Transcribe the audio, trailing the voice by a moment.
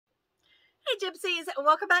Hey Gypsies,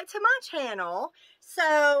 welcome back to my channel. So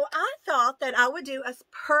I thought that I would do a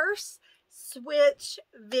purse switch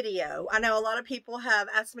video. I know a lot of people have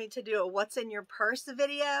asked me to do a what's in your purse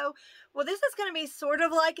video. Well, this is going to be sort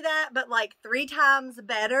of like that, but like 3 times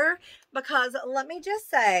better, because let me just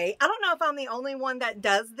say, I don't know if I'm the only one that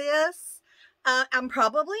does this. I'm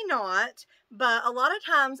probably not, but a lot of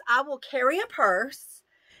times I will carry a purse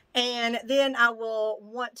and then I will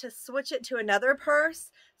want to switch it to another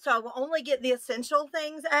purse. So I will only get the essential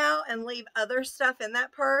things out and leave other stuff in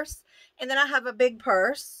that purse. And then I have a big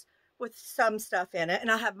purse with some stuff in it. And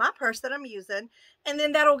I have my purse that I'm using. And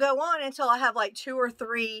then that'll go on until I have like 2 or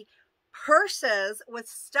 3 purses with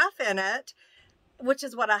stuff in it, which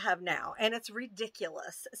is what I have now, and it's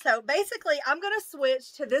ridiculous. So basically, I'm going to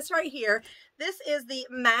switch to this right here. This is the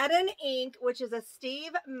Madden Ink, which is a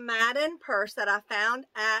Steve Madden purse that I found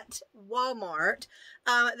at Walmart.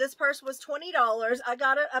 This purse was $20. I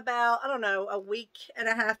got it about, I don't know, a week and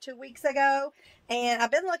a half, 2 weeks ago, and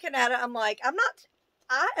I've been looking at it. I'm like,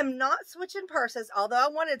 I am not switching purses, although I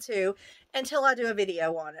wanted to, until I do a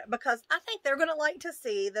video on it, because I think they're going to like to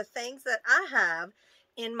see the things that I have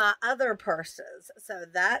in my other purses. So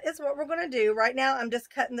that is what we're going to do. Right now I'm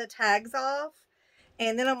just cutting the tags off,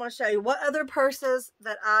 and then I'm going to show you what other purses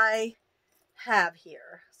that I have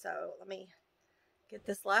here. So let me get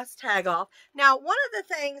this last tag off. Now, one of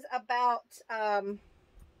the things about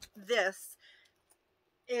this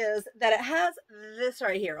is that it has this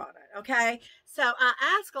right here on it, okay? So I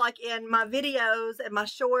ask, like, in my videos and my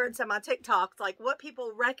shorts and my TikToks, like, what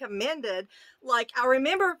people recommended. Like, I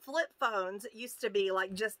remember flip phones used to be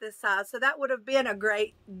like just this size, so that would have been a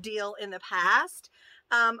great deal in the past,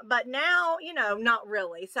 but now, you know, not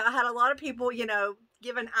really. So I had a lot of people, you know,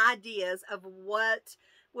 giving ideas of what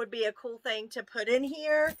would be a cool thing to put in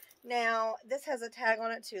here. Now, this has a tag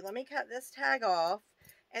on it too. Let me cut this tag off.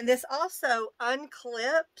 And this also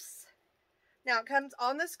unclips. Now it comes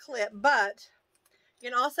on this clip, but you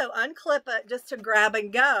can also unclip it just to grab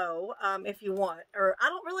and go if you want. Or I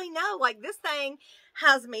don't really know. Like, this thing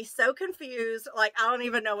has me so confused. Like, I don't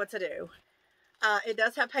even know what to do. It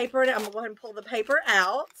does have paper in it. I'm going to go ahead and pull the paper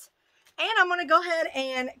out. And I'm going to go ahead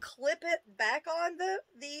and clip it back on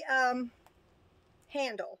the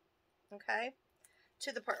handle, okay,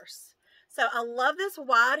 to the purse. So I love this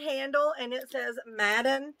wide handle, and it says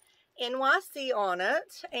Madden NYC on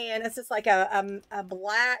it, and it's just like a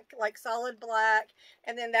black, like solid black,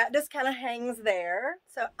 and then that just kind of hangs there.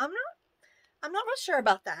 So I'm not real sure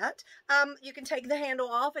about that. You can take the handle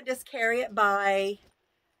off and just carry it by,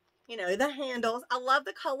 you know, the handles. I love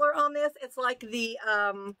the color on this. It's like the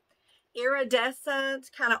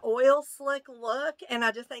iridescent kind of oil slick look, and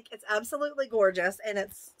I just think it's absolutely gorgeous, and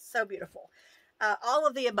it's so beautiful. All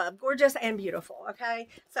of the above, gorgeous and beautiful, okay?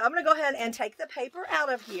 So I'm going to go ahead and take the paper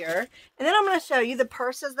out of here, and then I'm going to show you the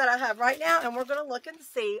purses that I have right now, and we're going to look and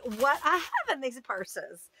see what I have in these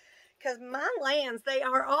purses, because my lands, they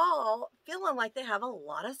are all feeling like they have a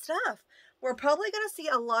lot of stuff. We're probably going to see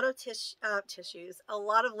a lot of tissues, a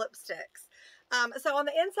lot of lipsticks. So on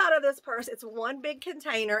the inside of this purse, it's one big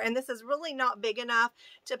container, and this is really not big enough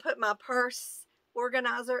to put my purse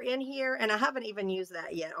organizer in here, and I haven't even used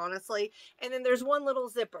that yet, honestly. And then there's one little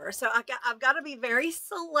zipper, so I've got to be very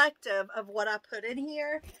selective of what I put in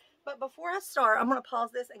here. But before I start, I'm going to pause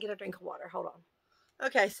this and get a drink of water. Hold on.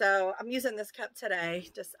 Okay, so I'm using this cup today.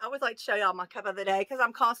 I always like to show y'all my cup of the day, because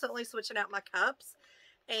I'm constantly switching out my cups,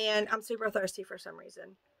 and I'm super thirsty for some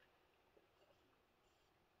reason.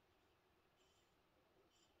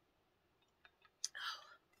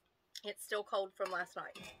 Oh, it's still cold from last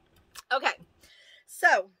night. Okay.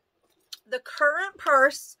 So, the current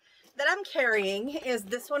purse that I'm carrying is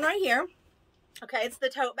this one right here. Okay, it's the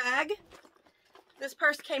tote bag. This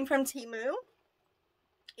purse came from Temu.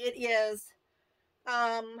 It is,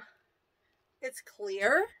 it's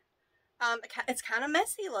clear. It's kind of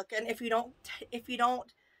messy looking if you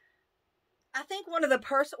don't, I think one of the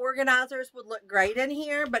purse organizers would look great in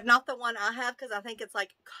here, but not the one I have, because I think it's like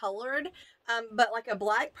colored. But like a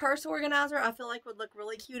black purse organizer, I feel like would look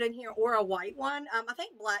really cute in here, or a white one. I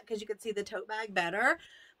think black, because you can see the tote bag better.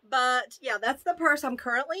 But yeah, that's the purse I'm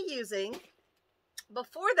currently using.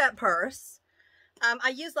 Before that purse, I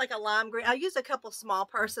used like a lime green. I used a couple small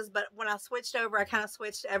purses, but when I switched over, I kind of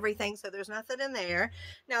switched everything, so there's nothing in there.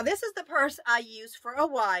 Now, this is the purse I used for a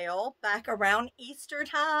while, back around Easter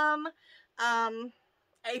time.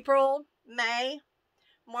 April, May,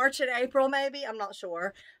 March and April maybe, I'm not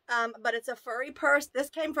sure. But it's a furry purse. This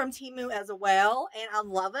came from Temu as well, and I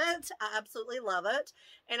love it. I absolutely love it.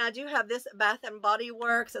 And I do have this Bath and Body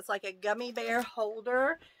Works. It's like a gummy bear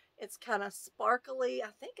holder. It's kind of sparkly. I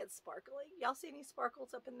think it's sparkly. Y'all see any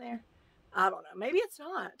sparkles up in there? I don't know. Maybe it's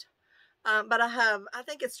not. But I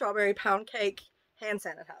think it's strawberry pound cake hand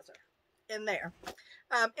sanitizer in there.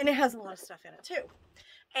 And it has a lot of stuff in it too.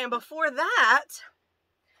 And before that,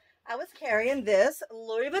 I was carrying this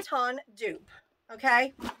Louis Vuitton dupe.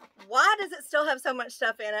 Okay. Why does it still have so much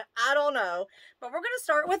stuff in it? I don't know. But we're going to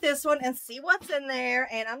start with this one and see what's in there.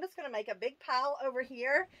 And I'm just going to make a big pile over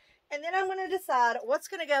here. And then I'm going to decide what's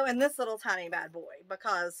going to go in this little tiny bad boy,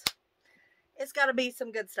 because it's got to be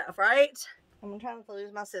some good stuff, right? I'm trying not to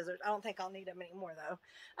lose my scissors. I don't think I'll need them anymore, though.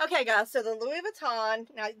 Okay, guys, so the Louis Vuitton.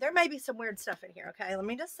 Now, there may be some weird stuff in here, okay? Let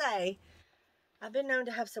me just say, I've been known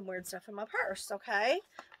to have some weird stuff in my purse, okay?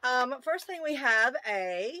 First thing we have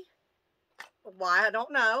why, I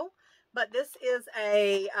don't know, but this is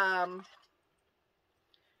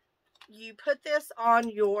you put this on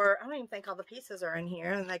your, I don't even think all the pieces are in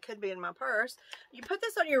here, and they could be in my purse. You put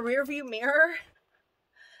this on your rear view mirror.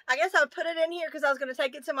 I guess I would put it in here because I was going to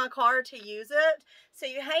take it to my car to use it. So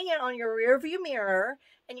you hang it on your rear view mirror,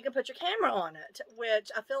 and you can put your camera on it, which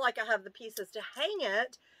I feel like I have the pieces to hang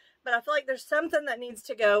it, but I feel like there's something that needs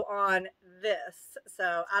to go on this.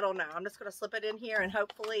 So I don't know. I'm just going to slip it in here, and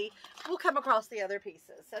hopefully we'll come across the other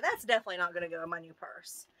pieces. So that's definitely not going to go in my new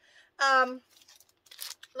purse.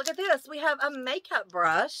 Look at this. We have a makeup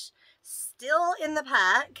brush still in the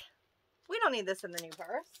pack. We don't need this in the new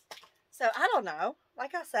purse. So I don't know.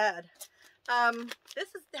 Like I said,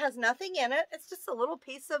 has nothing in it. It's just a little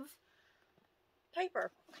piece of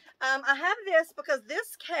paper. I have this because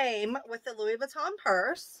this came with the Louis Vuitton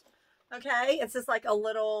purse. Okay. It's just like a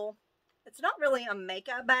little, it's not really a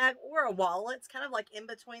makeup bag or a wallet. It's kind of like in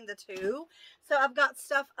between the two. So I've got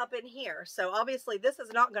stuff up in here. So obviously this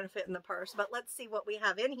is not going to fit in the purse, but let's see what we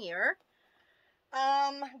have in here.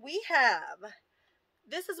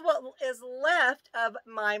 This is what is left of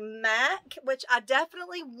my MAC, which I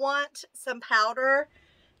definitely want some powder,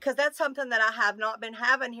 because that's something that I have not been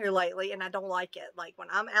having here lately, and I don't like it. Like when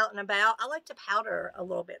I'm out and about, I like to powder a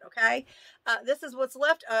little bit, okay? This is what's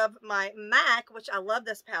left of my MAC, which I love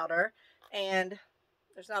this powder, and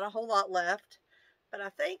there's not a whole lot left. But I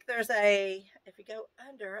think there's if you go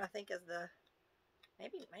under, I think is the,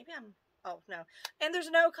 maybe I'm, oh no. And there's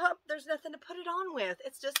nothing to put it on with.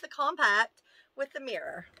 It's just the compact with the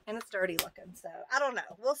mirror, and it's dirty looking. So I don't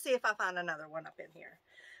know. We'll see if I find another one up in here.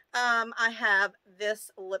 I have this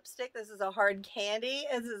lipstick. This is a hard candy.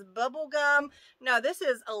 This is bubble gum. No, this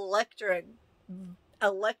is electric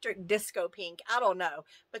disco pink. I don't know.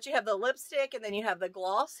 But you have the lipstick, and then you have the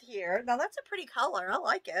gloss here. Now that's a pretty color. I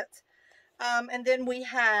like it. And then we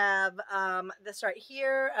have this right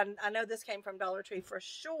here. And I know this came from Dollar Tree for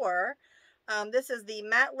sure. This is the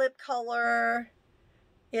matte lip color.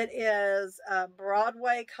 It is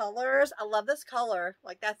Broadway colors. I love this color.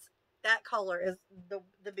 Like that color is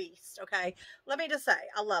the beast. Okay. Let me just say,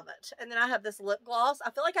 I love it. And then I have this lip gloss. I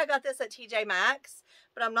feel like I got this at TJ Maxx,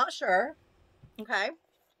 but I'm not sure. Okay.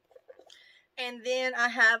 And then I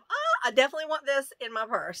have, I definitely want this in my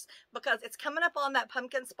purse because it's coming up on that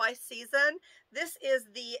pumpkin spice season. This is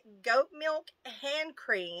the goat milk hand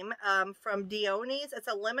cream from Dionis. It's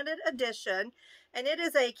a limited edition, and it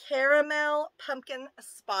is a caramel pumpkin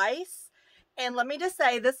spice. And let me just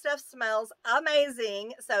say, this stuff smells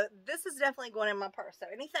amazing. So this is definitely going in my purse. So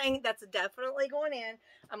anything that's definitely going in,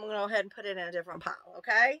 I'm going to go ahead and put it in a different pile,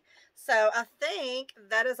 okay? So I think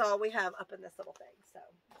that is all we have up in this little thing. So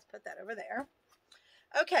let's put that over there.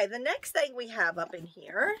 Okay, the next thing we have up in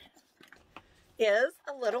here is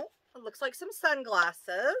it looks like some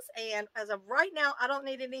sunglasses. And as of right now, I don't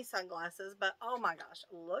need any sunglasses. But oh my gosh,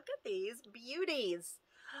 look at these beauties.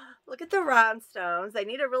 Look at the rhinestones. They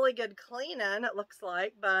need a really good cleaning, it looks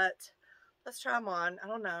like, but let's try them on. I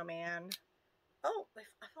don't know, man. Oh,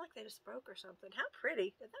 I feel like they just broke or something. How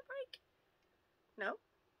pretty. Did that break? No?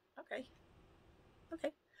 Okay.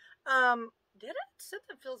 Okay. Did it?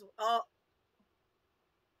 Something feels, oh.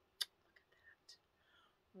 Look at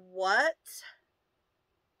that. What?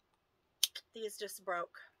 These just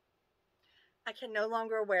broke. I can no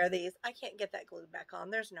longer wear these. I can't get that glued back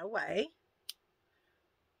on. There's no way.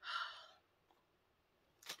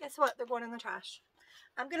 Guess what? They're going in the trash.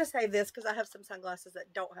 I'm going to save this because I have some sunglasses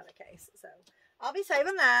that don't have a case. So I'll be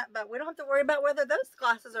saving that, but we don't have to worry about whether those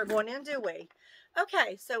glasses are going in, do we?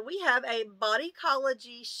 Okay, so we have a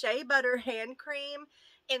Bodycology Shea Butter Hand Cream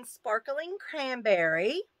in Sparkling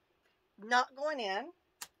Cranberry. Not going in.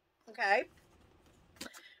 Okay.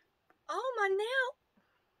 Oh, my nail.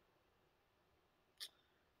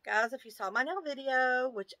 Guys, if you saw my nail video,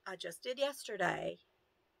 which I just did yesterday,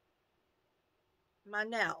 my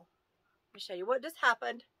nail. Let me show you what just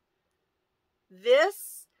happened.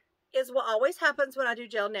 This is what always happens when I do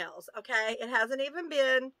gel nails, okay? It hasn't even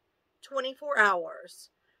been 24 hours.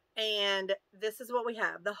 And this is what we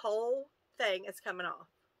have. The whole thing is coming off.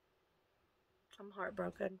 I'm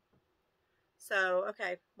heartbroken. So,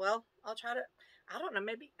 okay, well, I'll try to, I don't know,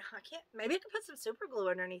 maybe I can put some super glue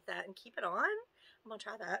underneath that and keep it on. I'm gonna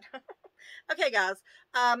try that. Okay, guys,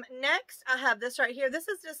 next I have this right here. This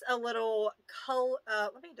is just a little color,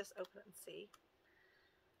 let me just open it and see.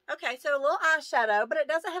 Okay, so a little eyeshadow, but it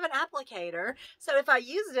doesn't have an applicator. So if I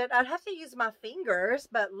used it, I'd have to use my fingers,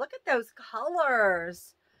 but look at those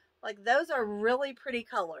colors. Like, those are really pretty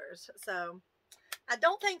colors. So I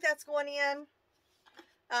don't think that's going in.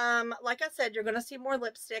 Like I said, you're going to see more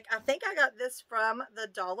lipstick. I think I got this from the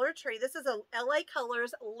Dollar Tree. This is a LA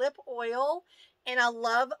Colors lip oil, and I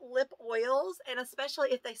love lip oils, and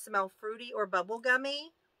especially if they smell fruity or bubblegummy.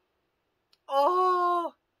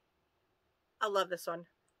 Oh, I love this one.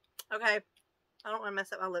 Okay, I don't want to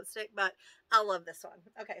mess up my lipstick, but I love this one.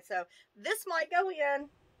 Okay, so this might go in.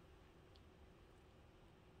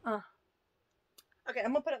 Okay,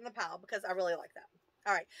 I'm going to put it in the pile because I really like that.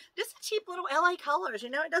 All right, just a cheap little LA Colors. You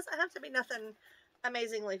know, it doesn't have to be nothing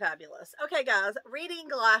amazingly fabulous. Okay, guys, reading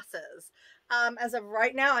glasses. As of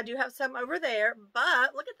right now, I do have some over there,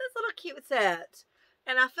 but look at this little cute set.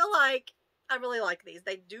 And I feel like I really like these.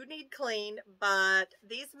 They do need clean, but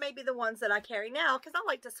these may be the ones that I carry now because I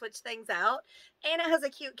like to switch things out. And it has a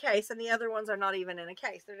cute case, and the other ones are not even in a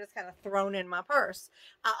case. They're just kind of thrown in my purse.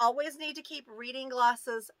 I always need to keep reading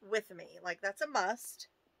glasses with me. Like, that's a must.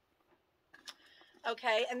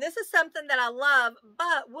 Okay, and this is something that I love,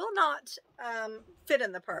 but will not fit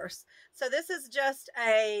in the purse. So this is just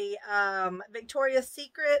a Victoria's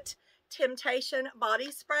Secret Temptation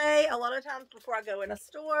body spray. A lot of times before I go in a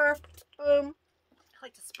store, boom, I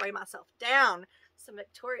like to spray myself down. Some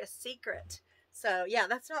Victoria's Secret. So yeah,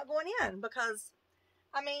 that's not going in because,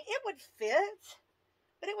 I mean, it would fit,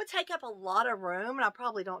 but it would take up a lot of room, and I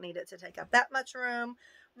probably don't need it to take up that much room.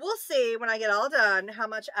 We'll see when I get all done how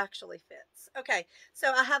much actually fits. Okay,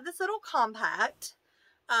 so I have this little compact,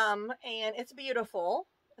 and it's beautiful.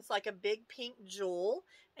 It's like a big pink jewel,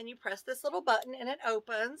 and you press this little button and it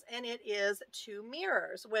opens, and it is 2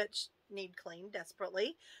 mirrors, which need cleaned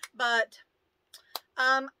desperately. But if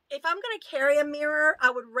I'm going to carry a mirror,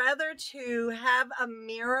 I would rather to have a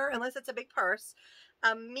mirror, unless it's a big purse,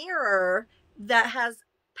 a mirror that has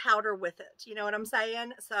powder with it. You know what I'm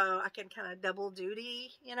saying? So I can kind of double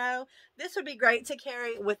duty, you know. This would be great to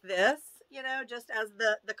carry with this, you know, just as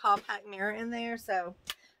the compact mirror in there. So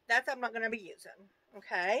that's I'm not going to be using.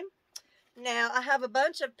 Okay. Now I have a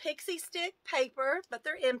bunch of pixie stick paper, but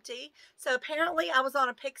they're empty. So apparently I was on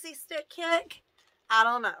a pixie stick kick. I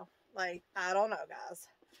don't know. Like, I don't know, guys.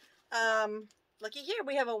 Looky here.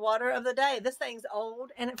 We have a water of the day. This thing's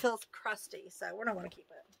old and it feels crusty. So we're not going to keep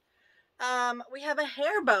it. We have a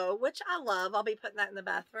hair bow, which I love. I'll be putting that in the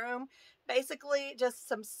bathroom. Basically, just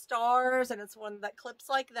some stars, and it's one that clips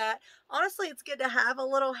like that. Honestly, it's good to have a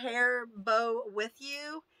little hair bow with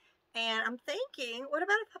you. And I'm thinking, what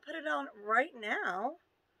about if I put it on right now?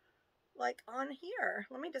 Like on here.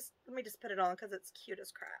 Let me just put it on because it's cute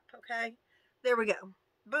as crap, okay? There we go.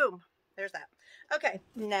 Boom. There's that. Okay,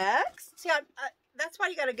 next. See, that's why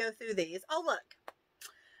you got to go through these. Oh, look.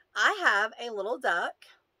 I have a little duck.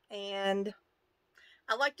 And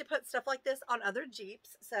I like to put stuff like this on other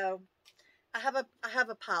Jeeps. So I have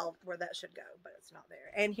a pile where that should go, but it's not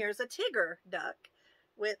there. And here's a Tigger duck,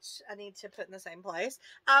 which I need to put in the same place.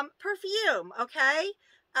 Perfume, okay?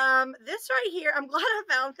 This right here, I'm glad I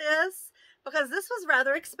found this because this was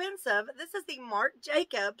rather expensive. This is the Marc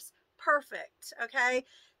Jacobs Perfect, okay?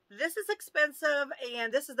 This is expensive,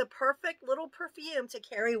 and this is the perfect little perfume to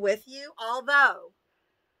carry with you, although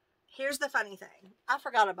here's the funny thing. I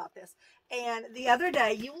forgot about this. And the other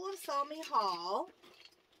day, you will have saw me haul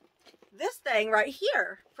this thing right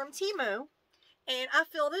here from Temu. And I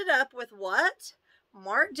filled it up with what?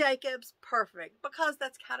 Marc Jacobs Perfect. Because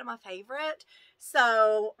that's kind of my favorite.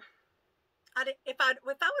 So, if I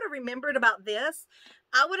would have remembered about this,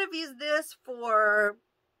 I would have used this for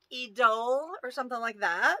Idole or something like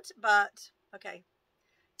that. But, okay.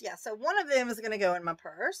 Yeah, so one of them is going to go in my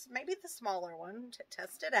purse. Maybe the smaller one to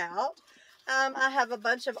test it out. I have a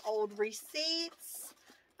bunch of old receipts.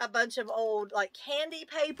 A bunch of old, like, candy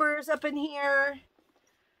papers up in here.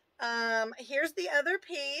 Here's the other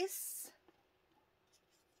piece.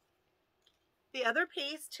 The other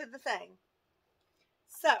piece to the thing.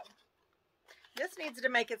 So, this needs to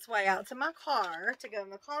make its way out to my car to go in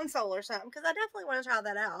the console or something. Because I definitely want to try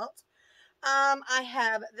that out. I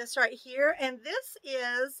have this right here, and this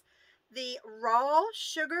is the Raw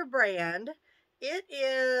Sugar brand. It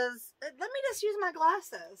is, let me just use my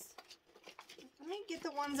glasses. Let me get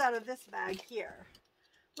the ones out of this bag here.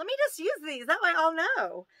 Let me just use these. That way I'll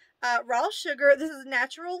know. Raw sugar. This is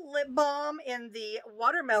natural lip balm in the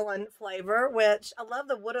watermelon flavor, which I love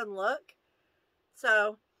the wooden look.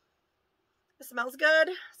 So it smells good.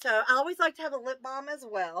 So I always like to have a lip balm as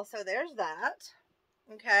well. So there's that.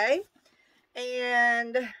 Okay.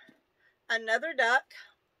 And another duck.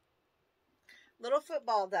 Little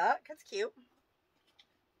football duck. That's cute.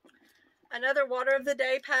 Another water of the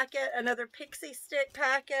day packet. Another pixie stick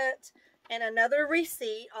packet. And another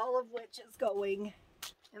receipt. All of which is going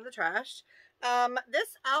in the trash.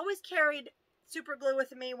 This, I always carried super glue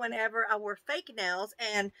with me whenever I wore fake nails.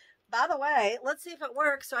 And by the way, let's see if it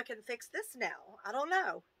works so I can fix this nail. I don't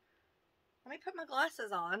know. Let me put my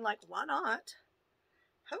glasses on. Like, why not?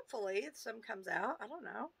 Hopefully some comes out. I don't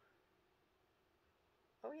know.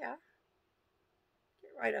 Oh, yeah.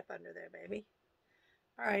 Get right up under there, baby.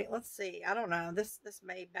 All right, let's see. I don't know. This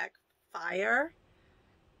may backfire.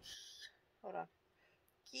 Hold on.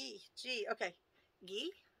 Gee. Okay.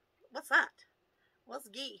 Ghee? What's that? What's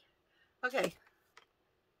ghee? Okay.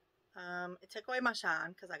 It took away my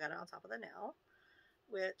shine because I got it on top of the nail,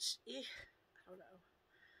 which, I don't know.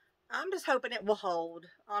 I'm just hoping it will hold.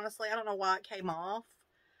 Honestly, I don't know why it came off.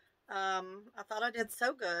 I thought I did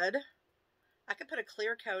so good. I could put a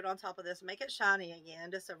clear coat on top of this, make it shiny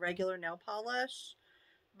again, just a regular nail polish.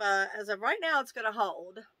 But as of right now, it's going to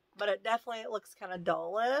hold. But it definitely looks kind of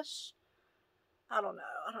dullish. I don't know.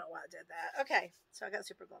 I don't know why I did that. Okay, so I got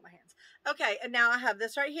super glue on my hands. Okay, and now I have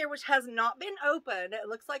this right here, which has not been opened. It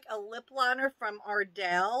looks like a lip liner from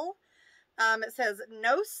Ardell. It says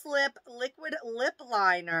No Slip Liquid Lip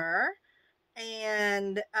Liner.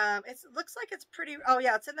 And it looks like it's pretty, oh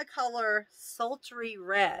yeah, it's in the color Sultry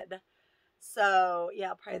Red. So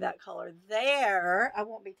yeah, probably that color there. I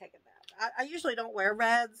won't be taking that. I usually don't wear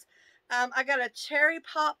reds. I got a Cherry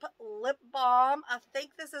Pop Lip Balm. I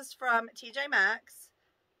think this is from TJ Maxx.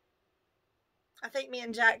 I think me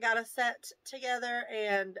and Jack got a set together,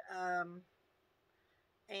 and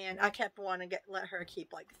I kept one and let her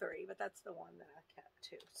keep like 3, but that's the one that I kept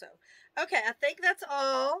too. So, okay, I think that's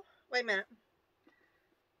all. Wait a minute.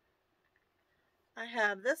 I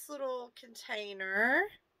have this little container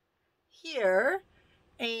here,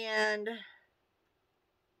 and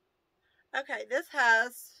okay, this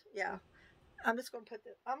has, yeah, I'm just going to put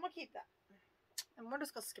this, I'm going to keep that, and we're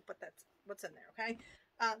just going to skip what's in there, okay?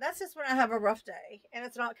 That's just when I have a rough day, and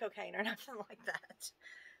it's not cocaine or nothing like that.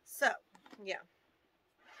 So, yeah.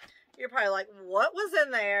 You're probably like, what was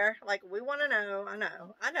in there? Like, we want to know.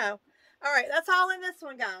 I know. All right, that's all in this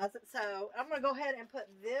one, guys. So, I'm going to go ahead and put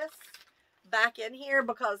this back in here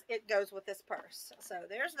because it goes with this purse. So,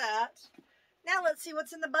 there's that. Now, let's see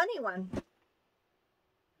what's in the bunny one.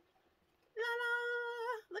 La-la!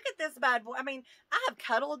 Look at this bad boy. I mean, I have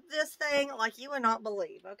cuddled this thing like you would not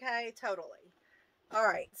believe, okay? Totally. All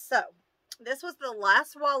right, so this was the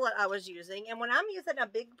last wallet I was using. And when I'm using a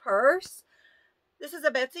big purse, this is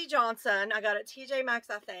a Betsy Johnson. I got it at TJ Maxx,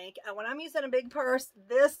 I think. And when I'm using a big purse,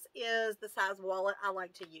 this is the size wallet I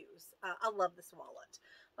like to use. I love this wallet.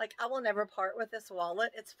 Like, I will never part with this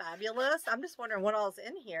wallet. It's fabulous. I'm just wondering what all's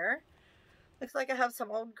in here. Looks like I have some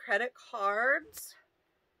old credit cards.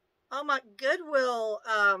 Oh, my Goodwill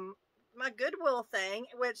thing,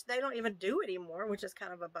 which they don't even do anymore, which is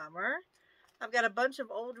kind of a bummer. I've got a bunch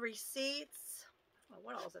of old receipts. I don't know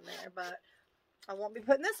what all's in there, but I won't be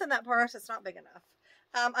putting this in that purse. It's not big enough.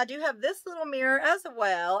 I do have this little mirror as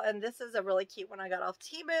well, and this is a really cute one I got off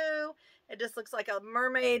Temu. It just looks like a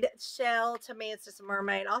mermaid shell. To me, it's just a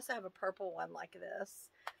mermaid. I also have a purple one like this,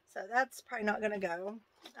 so that's probably not going to go.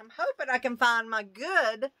 I'm hoping I can find my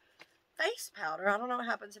good face powder. I don't know what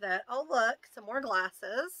happened to that. Oh, look, some more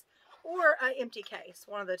glasses or an empty case,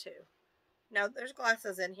 one of the two. No, there's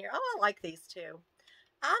glasses in here. Oh, I like these too.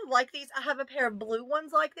 I like these. I have a pair of blue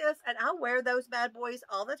ones like this, and I wear those bad boys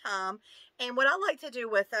all the time. And what I like to do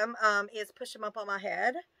with them is push them up on my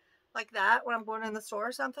head like that when I'm going in the store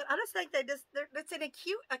or something. I just think it's in a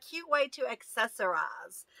cute way to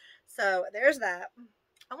accessorize. So there's that.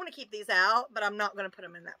 I want to keep these out, but I'm not going to put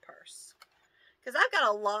them in that purse because I've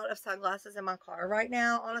got a lot of sunglasses in my car right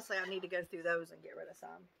now. Honestly, I need to go through those and get rid of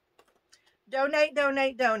some. Donate,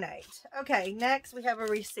 donate, donate. Okay, next we have a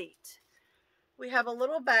receipt. We have a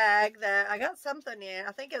little bag that I got something in.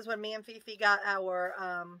 I think it was when me and Fifi got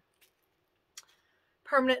our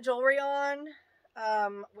permanent jewelry on,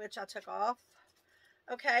 which I took off.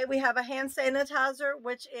 Okay, we have a hand sanitizer,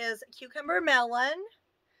 which is cucumber melon.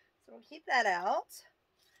 So we'll keep that out.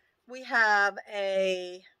 We have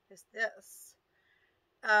this.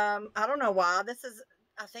 I don't know why.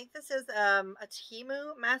 I think this is a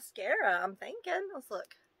Temu mascara, I'm thinking. Let's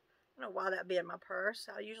look. I don't know why that'd be in my purse.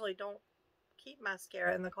 I usually don't keep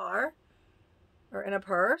mascara in the car or in a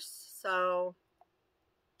purse. So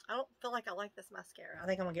I don't feel like I like this mascara. I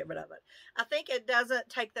think I'm gonna get rid of it. I think it doesn't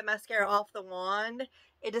take the mascara off the wand.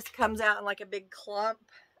 It just comes out in like a big clump.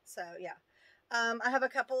 So yeah. I have a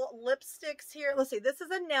couple lipsticks here. Let's see. This is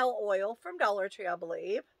a nail oil from Dollar Tree, I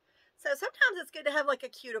believe. So sometimes it's good to have like a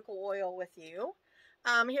cuticle oil with you.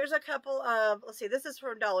 Here's a couple of, let's see, this is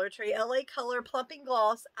from Dollar Tree, LA Color Plumping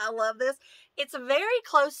Gloss. I love this. It's very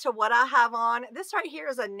close to what I have on. This right here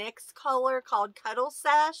is a NYX color called Cuddle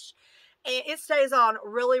Sesh. And it stays on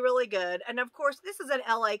really, really good. And of course, this is an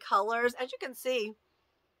LA Colors. As you can see,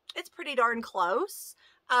 it's pretty darn close.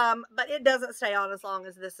 But it doesn't stay on as long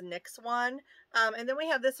as this NYX one. And then we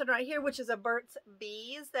have this one right here, which is a Burt's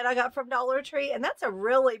Bees that I got from Dollar Tree. And that's a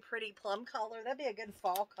really pretty plum color. That'd be a good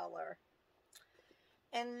fall color.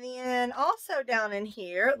 And then also down in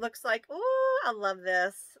here, it looks like, ooh, I love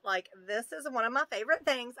this. Like, this is one of my favorite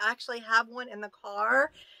things. I actually have one in the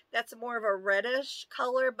car that's more of a reddish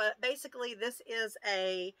color. But basically, this is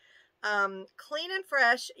a Clean and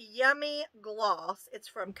Fresh Yummy Gloss. It's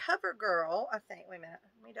from CoverGirl, I think. Wait a minute.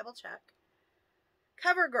 Let me double check.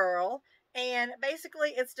 CoverGirl. And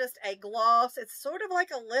basically, it's just a gloss. It's sort of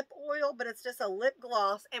like a lip oil, but it's just a lip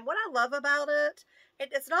gloss. And what I love about it,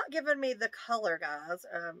 it's not giving me the color, guys.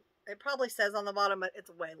 It probably says on the bottom, but it's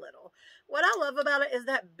way little. What I love about it is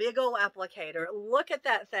that big old applicator. Look at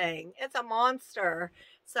that thing. It's a monster.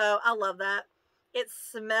 So I love that. It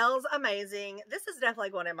smells amazing. This is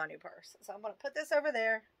definitely going in my new purse. So I'm going to put this over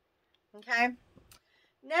there. Okay.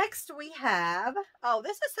 Next we have, oh,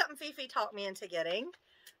 this is something Fifi talked me into getting.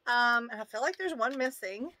 And I feel like there's one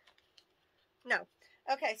missing. No.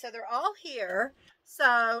 Okay, so they're all here.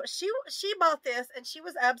 So she bought this and she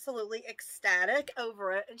was absolutely ecstatic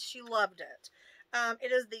over it and she loved it.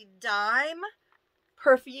 It is the Dime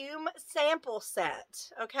perfume sample set.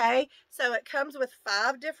 Okay, so it comes with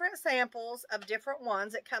 5 different samples of different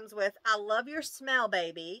ones. It comes with I Love Your Smell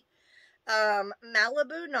Baby,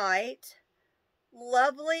 Malibu Night,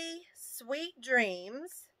 Lovely Sweet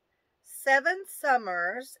Dreams, 7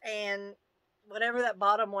 Summers, and whatever that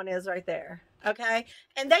bottom one is right there. Okay,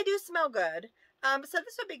 and they do smell good. So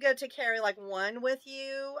this would be good to carry like one with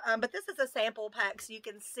you. But this is a sample pack so you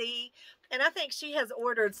can see. And I think she has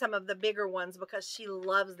ordered some of the bigger ones because she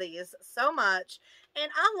loves these so much.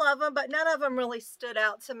 And I love them, but none of them really stood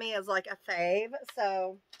out to me as like a fave.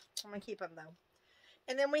 So I'm going to keep them though.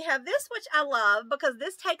 And then we have this, which I love because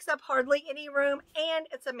this takes up hardly any room and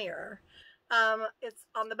it's a mirror. It's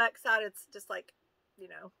on the back side. It's just like, you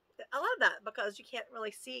know, I love that because you can't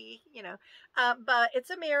really see, you know, but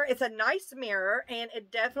it's a mirror. It's a nice mirror and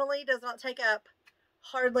it definitely does not take up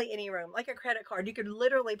hardly any room, like a credit card. You could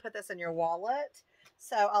literally put this in your wallet.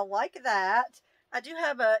 So I like that. I do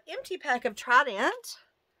have an empty pack of Trident.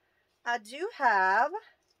 I do have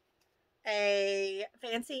a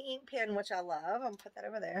fancy ink pen, which I love. I'm going to put that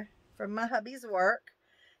over there from my hubby's work.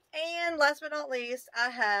 And last but not least, I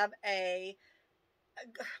have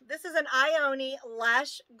this is an Ioni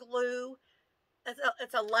lash glue.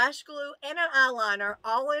 It's a lash glue and an eyeliner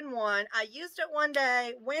all in one. I used it one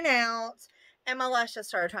day, went out, and my lashes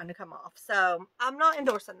started trying to come off. So I'm not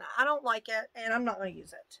endorsing that. I don't like it, and I'm not going to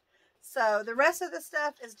use it. So the rest of the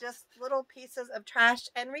stuff is just little pieces of trash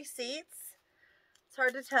and receipts. It's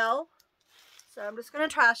hard to tell. So I'm just going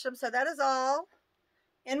to trash them. So that is all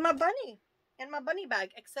in my bunny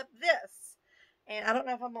bag, except this. And I don't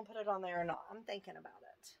know if I'm going to put it on there or not. I'm thinking about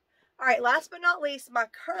it. All right, last but not least, my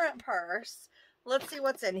current purse. Let's see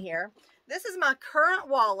what's in here. This is my current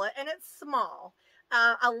wallet, and it's small.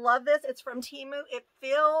 I love this. It's from Temu. It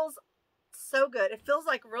feels so good. It feels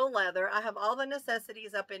like real leather. I have all the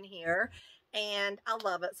necessities up in here, and I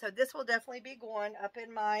love it. So this will definitely be going up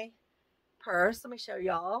in my purse. Let me show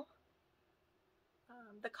y'all.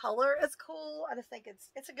 The color is cool. I just think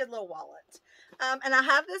it's a good little wallet. And I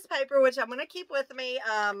have this paper, which I'm going to keep with me,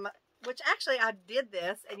 which actually I did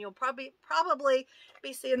this, and you'll probably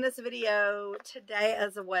be seeing this video today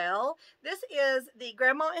as well. This is the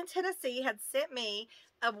Grandma in Tennessee had sent me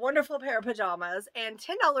a wonderful pair of pajamas and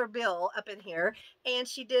 $10 bill up in here, and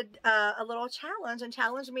she did a little challenge and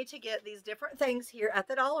challenged me to get these different things here at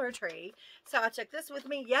the Dollar Tree. So I took this with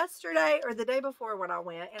me yesterday or the day before when I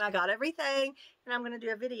went, and I got everything, and I'm going to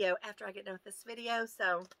do a video after I get done with this video.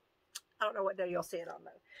 So I don't know what day you'll see it on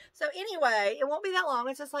though. So anyway, it won't be that long.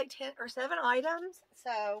 It's just like 10 or 7 items.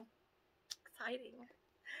 So exciting.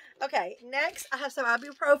 Okay, next I have some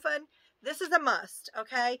ibuprofen. This is a must,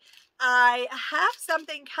 okay? I have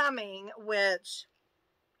something coming which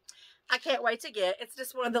I can't wait to get. It's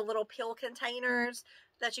just one of the little pill containers.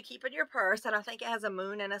 that you keep in your purse, and I think it has a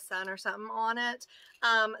moon and a sun or something on it.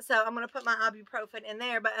 So I'm going to put my ibuprofen in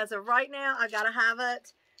there, but as of right now, I got to have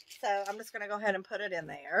it. So I'm just going to go ahead and put it in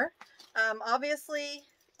there. Obviously,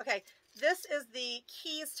 okay, this is the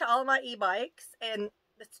keys to all my e-bikes, and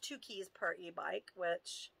it's 2 keys per e-bike,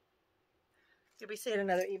 which you'll be seeing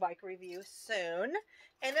another e-bike review soon.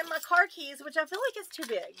 And then my car keys, which I feel like is too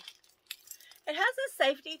big. It has this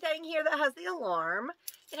safety thing here that has the alarm.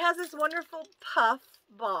 It has this wonderful puff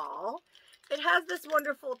ball. It has this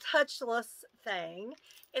wonderful touchless thing.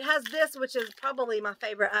 It has this, which is probably my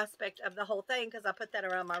favorite aspect of the whole thing because I put that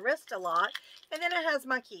around my wrist a lot. And then it has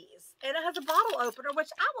my keys. And it has a bottle opener, which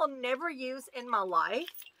I will never use in my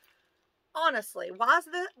life. Honestly, why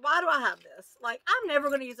do I have this? Like, I'm never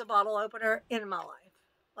going to use a bottle opener in my life.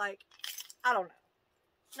 Like, I don't know.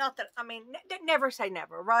 Not that, I mean, never say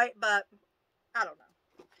never, right? But I don't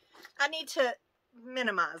know. I need to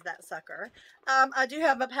minimize that sucker. I do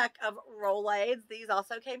have a pack of Rolaids. These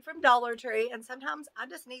also came from Dollar Tree, and sometimes I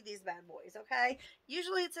just need these bad boys, okay?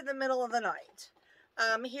 Usually it's in the middle of the night.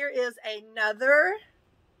 Here is another,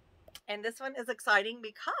 and this one is exciting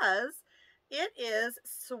because it is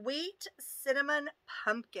sweet cinnamon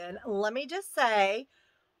pumpkin. Let me just say,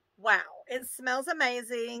 wow, it smells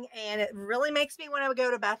amazing, and it really makes me want to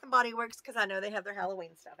go to Bath & Body Works because I know they have their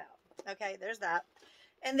Halloween stuff out. Okay, there's that.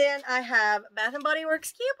 And then I have Bath & Body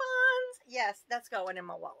Works coupons. Yes, that's going in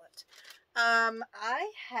my wallet.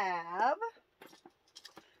 I have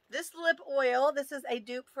this lip oil. This is a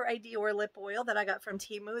dupe for a Dior lip oil that I got from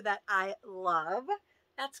Temu that I love.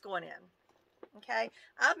 That's going in. Okay,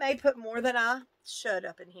 I may put more than I should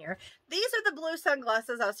up in here. These are the blue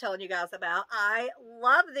sunglasses I was telling you guys about. I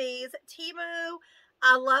love these. Temu,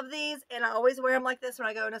 I love these, and I always wear them like this when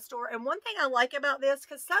I go in a store. And one thing I like about this,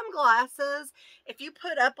 because some glasses, if you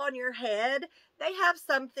put up on your head, they have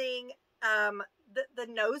something, the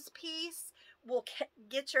nose piece will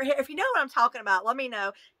get your hair. If you know what I'm talking about, let me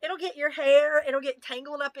know. It'll get your hair, it'll get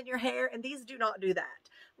tangled up in your hair, and these do not do that.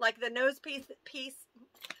 Like the nose piece,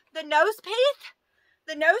 the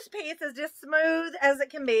nose piece is just smooth as it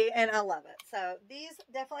can be, and I love it. So these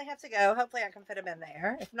definitely have to go. Hopefully I can fit them in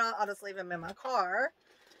there. If not, I'll just leave them in my car.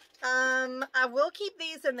 I will keep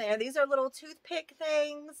these in there. These are little toothpick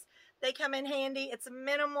things. They come in handy. It's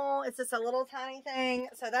minimal. It's just a little tiny thing.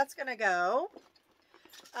 So that's going to go.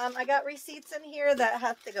 I got receipts in here that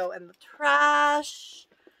have to go in the trash.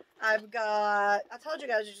 I told you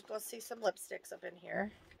guys you're just going to see some lipsticks up in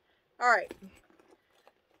here. All right.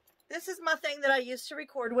 This is my thing that I used to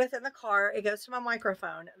record with in the car. It goes to my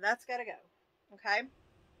microphone. That's got to go. Okay.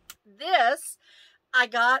 This I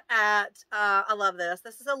got at, I love this.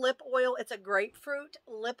 This is a lip oil. It's a grapefruit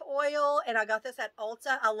lip oil. And I got this at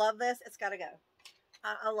Ulta. I love this. It's got to go.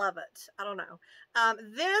 I love it. I don't know.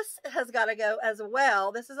 This has got to go as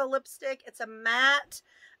well. This is a lipstick. It's a matte.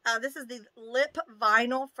 This is the lip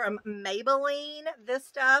vinyl from Maybelline. This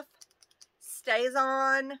stuff stays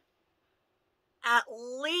on at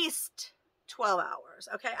least 12 hours.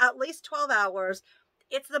 Okay, at least 12 hours.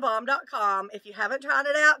 It's thebomb.com. If you haven't tried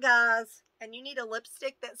it out, guys, and you need a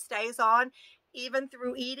lipstick that stays on even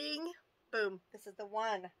through eating, boom, this is the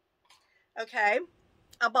one. Okay,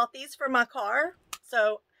 I bought these for my car,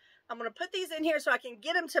 so I'm going to put these in here so I can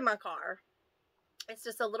get them to my car. It's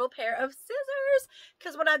just a little pair of scissors,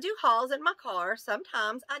 because when I do hauls in my car,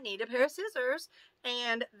 sometimes I need a pair of scissors,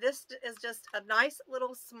 and this is just a nice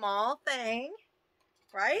little small thing.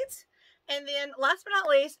 Right? And then last but not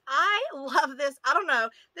least, I love this. I don't know.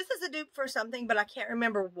 This is a dupe for something, but I can't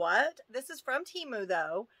remember what. This is from Temu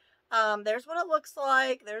though. There's what it looks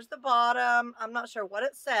like. There's the bottom. I'm not sure what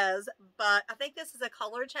it says, but I think this is a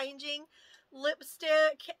color changing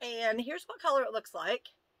lipstick. And here's what color it looks like.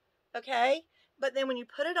 Okay. But then when you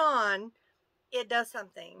put it on, it does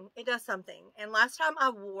something. It does something. And last time I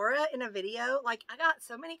wore it in a video, like I got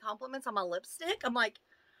so many compliments on my lipstick. I'm like,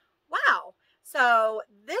 wow. So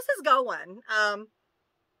this is going.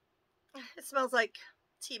 It smells like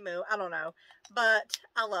Temu. I don't know, but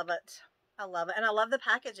I love it. I love it, and I love the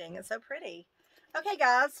packaging. It's so pretty. Okay,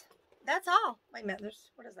 guys, that's all. Wait a minute.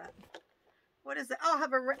 What is that? What is it? Oh, I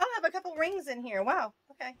have a couple rings in here. Wow.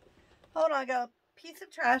 Okay. Hold on. I got a piece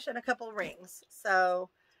of trash and a couple rings.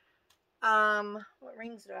 So, what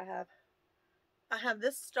rings do I have? I have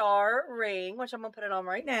this star ring, which I'm gonna put it on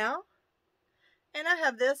right now. And I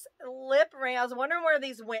have this lip ring. I was wondering where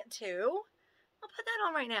these went to. I'll put that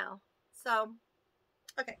on right now. So,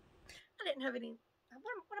 okay. I didn't have any.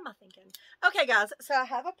 What am I thinking? Okay, guys. So I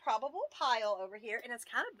have a probable pile over here, and it's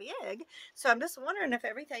kind of big. So I'm just wondering if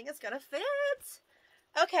everything is going to fit.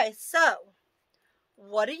 Okay, so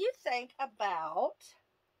what do you think about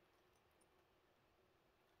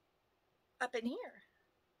up in here.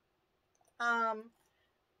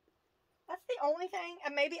 That's the only thing.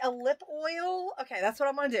 And maybe a lip oil. Okay, that's what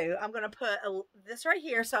I'm going to do. I'm going to put this right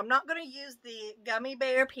here. So I'm not going to use the gummy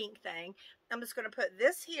bear pink thing. I'm just going to put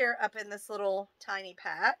this here up in this little tiny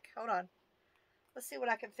pack. Hold on. Let's see what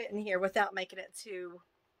I can fit in here without making it too,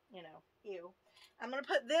 you know, ew. I'm going to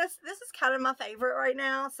put this. This is kind of my favorite right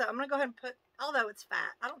now. So I'm going to go ahead and put, although it's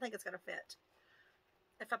fat, I don't think it's going to fit.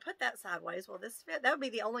 If I put that sideways, will this fit? That would be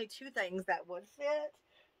the only two things that would fit.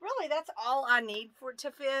 Really, that's all I need for it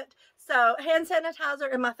to fit. So hand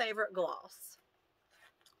sanitizer and my favorite gloss.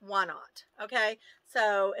 Why not? Okay.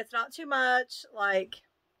 So it's not too much. Like,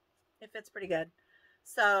 it fits pretty good.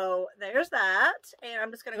 So there's that. And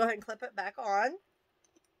I'm just going to go ahead and clip it back on.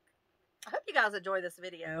 I hope you guys enjoy this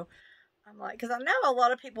video. I'm like, because I know a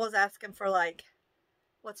lot of people is asking for like,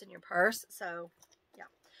 what's in your purse. So yeah.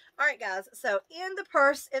 All right, guys. So in the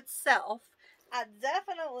purse itself, I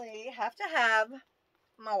definitely have to have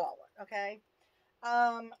my wallet. Okay.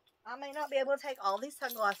 I may not be able to take all these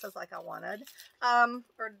sunglasses like I wanted,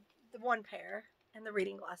 or the one pair, and the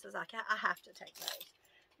reading glasses. I have to take those.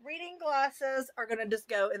 Reading glasses are going to just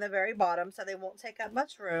go in the very bottom, so they won't take up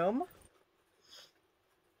much room.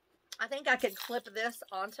 I think I could clip this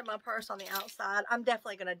onto my purse on the outside. I'm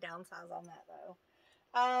definitely going to downsize on that though.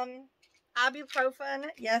 Ibuprofen,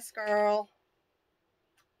 yes girl.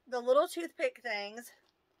 The little toothpick things.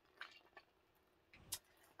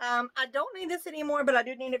 I don't need this anymore, but I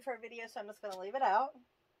do need it for a video, so I'm just going to leave it out.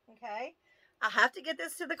 Okay. I have to get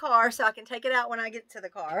this to the car so I can take it out when I get to the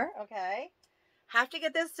car. Okay. Have to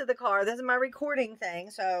get this to the car. This is my recording thing.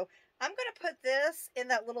 So I'm going to put this in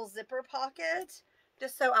that little zipper pocket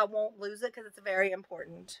just so I won't lose it because it's very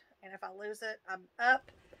important. And if I lose it, I'm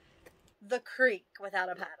up the creek without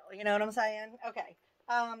a paddle. You know what I'm saying? Okay.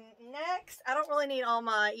 Next, I don't really need all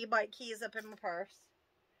my e-bike keys up in my purse.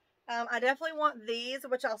 I definitely want these,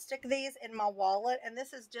 which I'll stick these in my wallet. And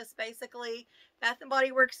this is just basically Bath &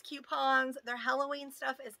 Body Works coupons. Their Halloween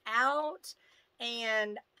stuff is out.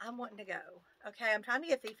 And I'm wanting to go. Okay, I'm trying to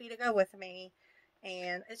get Fifi to go with me.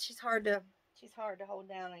 And she's hard to hold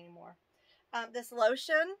down anymore. This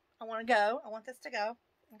lotion, I want to go. I want this to go.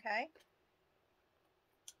 Okay.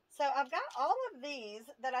 So I've got all of these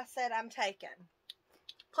that I said I'm taking.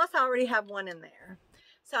 Plus I already have one in there.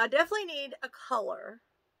 So I definitely need a color.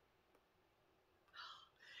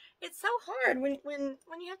 It's so hard when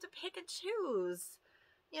you have to pick and choose,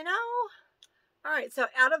 you know? All right, so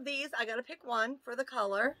out of these, I got to pick one for the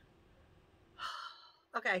color.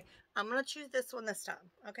 Okay, I'm going to choose this one this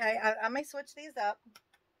time. Okay, I may switch these up.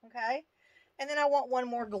 Okay, and then I want one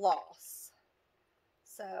more gloss.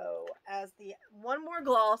 So as the one more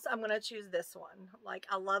gloss, I'm going to choose this one. Like,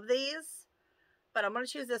 I love these, but I'm going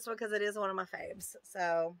to choose this one because it is one of my faves.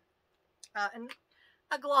 So, and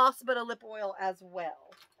a gloss, but a lip oil as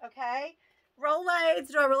well. Okay. Rolaids,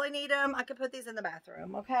 do I really need them? I could put these in the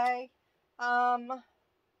bathroom. Okay. My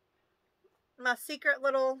secret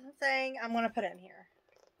little thing, I'm going to put in here.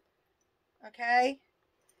 Okay.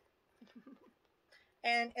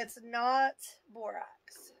 And it's not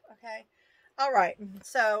borax. Okay. All right.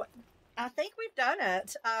 So I think we've done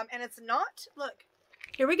it. And it's not, look,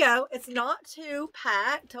 here we go. It's not too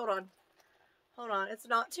packed. Hold on. Hold on. It's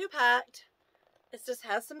not too packed. It just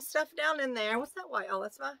has some stuff down in there. What's that white? Oh,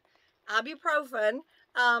 that's my ibuprofen.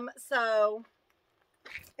 So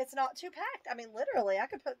it's not too packed. I mean, literally, I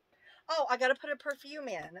could put, oh, I got to put a perfume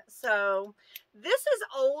in. So this is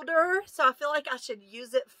older, so I feel like I should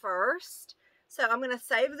use it first. So I'm going to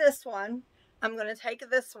save this one. I'm going to take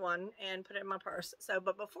this one and put it in my purse. So,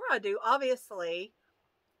 but before I do, obviously,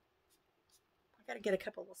 I got to get a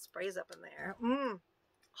couple of sprays up in there. Oh,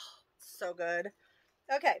 it's so good.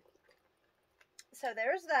 Okay. So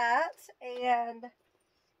there's that, and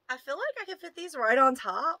I feel like I can fit these right on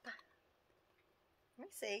top. Let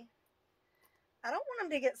me see. I don't want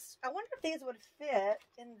them to get, I wonder if these would fit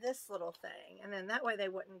in this little thing, and then that way they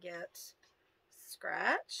wouldn't get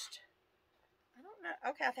scratched. I don't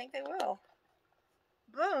know. Okay, I think they will.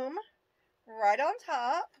 Boom. Right on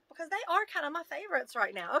top, because they are kind of my favorites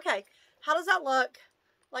right now. Okay, how does that look?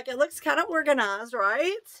 Like, it looks kind of organized,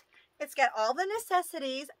 right? It's got all the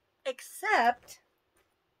necessities, except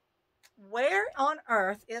where on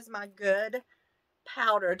earth is my good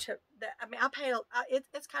powder to, I mean, I pay,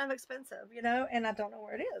 it's kind of expensive, you know, and I don't know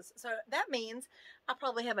where it is. So that means I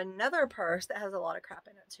probably have another purse that has a lot of crap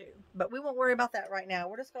in it too. But we won't worry about that right now.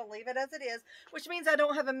 We're just going to leave it as it is, which means I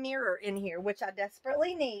don't have a mirror in here, which I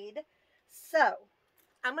desperately need. So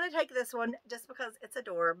I'm going to take this one just because it's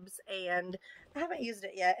adorbs and I haven't used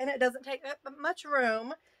it yet. And it doesn't take up much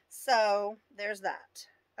room. So there's that.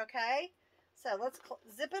 Okay. So let's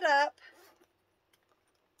zip it up.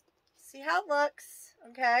 See how it looks,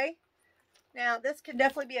 okay? Now, this could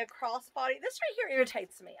definitely be a crossbody. This right here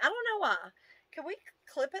irritates me. I don't know why. Can we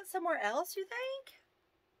clip it somewhere else, you think?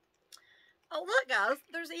 Oh, look, guys.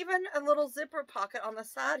 There's even a little zipper pocket on the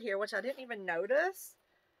side here, which I didn't even notice.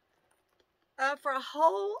 For a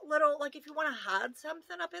whole little, like if you want to hide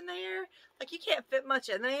something up in there, like you can't fit much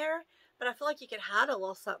in there, but I feel like you could hide a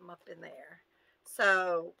little something up in there.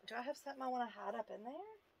 So, do I have something I want to hide up in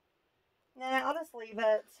there? Nah, I'll just leave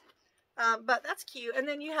it. But that's cute. And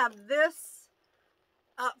then you have this.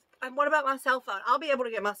 And what about my cell phone? I'll be able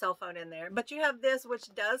to get my cell phone in there. But you have this,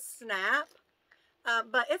 which does snap.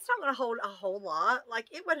 But it's not going to hold a whole lot. Like,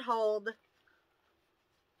 it would hold,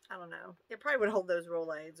 I don't know. It probably would hold those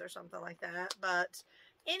Rolaids or something like that. But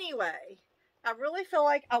anyway, I really feel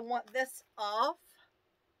like I want this off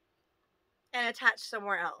and attached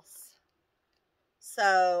somewhere else.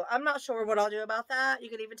 So, I'm not sure what I'll do about that. You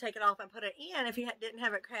could even take it off and put it in if you didn't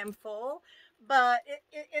have it crammed full. But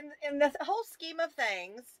in the whole scheme of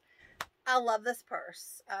things, I love this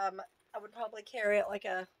purse. I would probably carry it like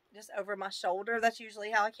just over my shoulder. That's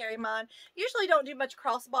usually how I carry mine. Usually don't do much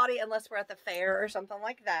crossbody unless we're at the fair or something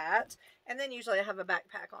like that. And then usually I have a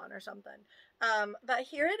backpack on or something. But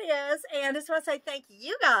here it is. And I just want to say thank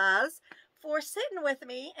you guys for sitting with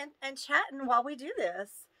me and chatting while we do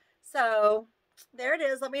this. So there it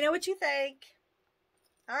is. Let me know what you think.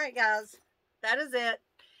 All right, guys. That is it.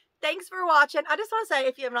 Thanks for watching. I just want to say,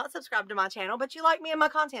 if you have not subscribed to my channel, but you like me and my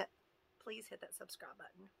content, please hit that subscribe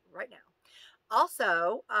button right now.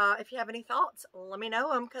 Also, if you have any thoughts, let me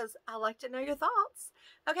know them because I like to know your thoughts.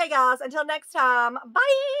 Okay, guys, until next time,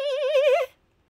 bye!